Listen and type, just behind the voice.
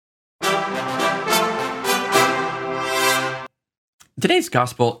Today's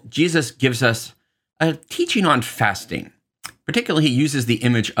gospel, Jesus gives us a teaching on fasting. Particularly, he uses the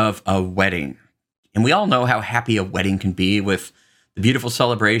image of a wedding. And we all know how happy a wedding can be with the beautiful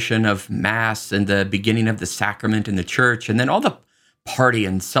celebration of Mass and the beginning of the sacrament in the church, and then all the party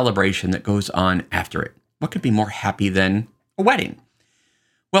and celebration that goes on after it. What could be more happy than a wedding?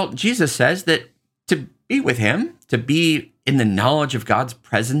 Well, Jesus says that to be with him, to be in the knowledge of God's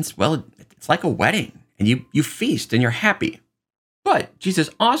presence, well, it's like a wedding, and you feast and you're happy. But Jesus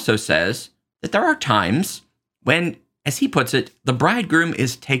also says that there are times when, as he puts it, the bridegroom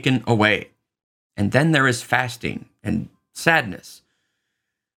is taken away. And then there is fasting and sadness.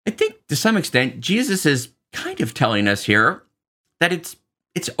 I think to some extent, Jesus is kind of telling us here that it's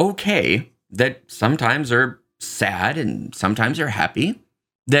okay that sometimes are sad and sometimes are happy,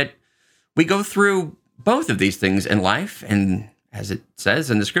 that we go through both of these things in life. And as it says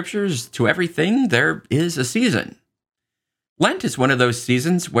in the scriptures, to everything there is a season. Lent is one of those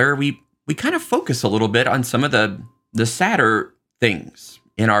seasons where we kind of focus a little bit on some of the sadder things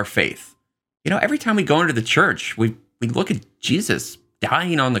in our faith. You know, every time we go into the church, we look at Jesus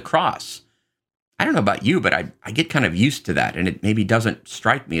dying on the cross. I don't know about you, but I get kind of used to that, and it maybe doesn't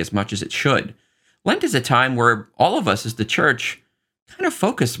strike me as much as it should. Lent is a time where all of us as the church kind of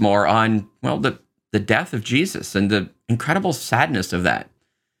focus more on, well, the death of Jesus and the incredible sadness of that.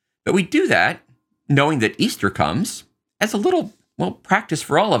 But we do that knowing that Easter comes as a little, well, practice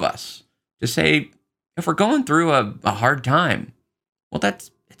for all of us to say, if we're going through a hard time, well, it's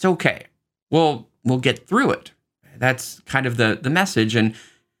okay. We'll get through it. That's kind of the message. And,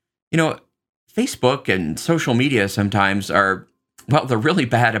 you know, Facebook and social media sometimes are, well, they're really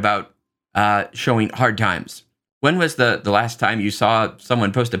bad about showing hard times. When was the last time you saw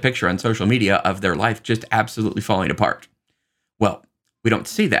someone post a picture on social media of their life just absolutely falling apart? Well, we don't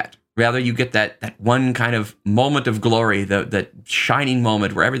see that. Rather, you get that one kind of moment of glory, that shining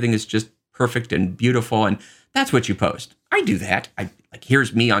moment where everything is just perfect and beautiful, and that's what you post. I do that. Like,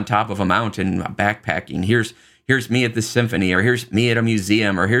 here's me on top of a mountain backpacking. Here's me at the symphony, or here's me at a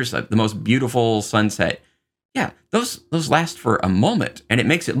museum, or here's the most beautiful sunset. Yeah, those last for a moment, and it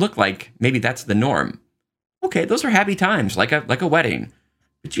makes it look like maybe that's the norm. Okay, those are happy times, like a wedding.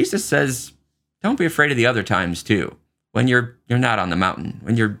 But Jesus says, don't be afraid of the other times too. When you're not on the mountain,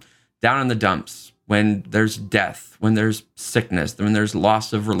 when you're down in the dumps, when there's death, when there's sickness, when there's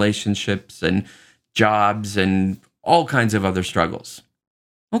loss of relationships and jobs and all kinds of other struggles.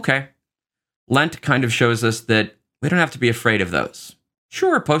 Okay, Lent kind of shows us that we don't have to be afraid of those.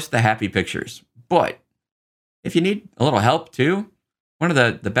 Sure, post the happy pictures, but if you need a little help too, one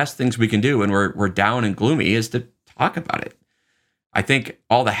of the best things we can do when we're down and gloomy is to talk about it. I think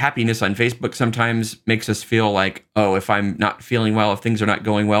all the happiness on Facebook sometimes makes us feel like, oh, if I'm not feeling well, if things are not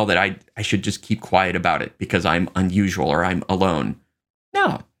going well, that I should just keep quiet about it because I'm unusual or I'm alone.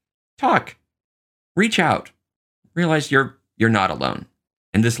 No, talk, reach out, realize you're not alone.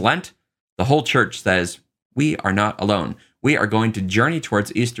 And this Lent, the whole church says, we are not alone. We are going to journey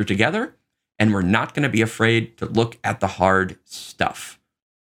towards Easter together, and we're not going to be afraid to look at the hard stuff.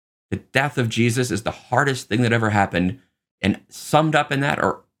 The death of Jesus is the hardest thing that ever happened, and summed up in that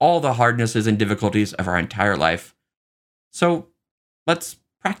are all the hardnesses and difficulties of our entire life. So let's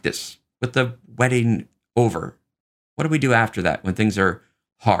practice with the wedding over. What do we do after that when things are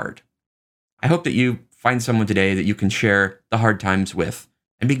hard? I hope that you find someone today that you can share the hard times with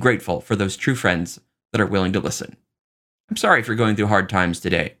and be grateful for those true friends that are willing to listen. I'm sorry if you're going through hard times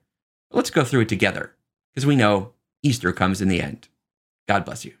today, but let's go through it together because we know Easter comes in the end. God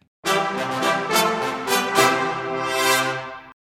bless you.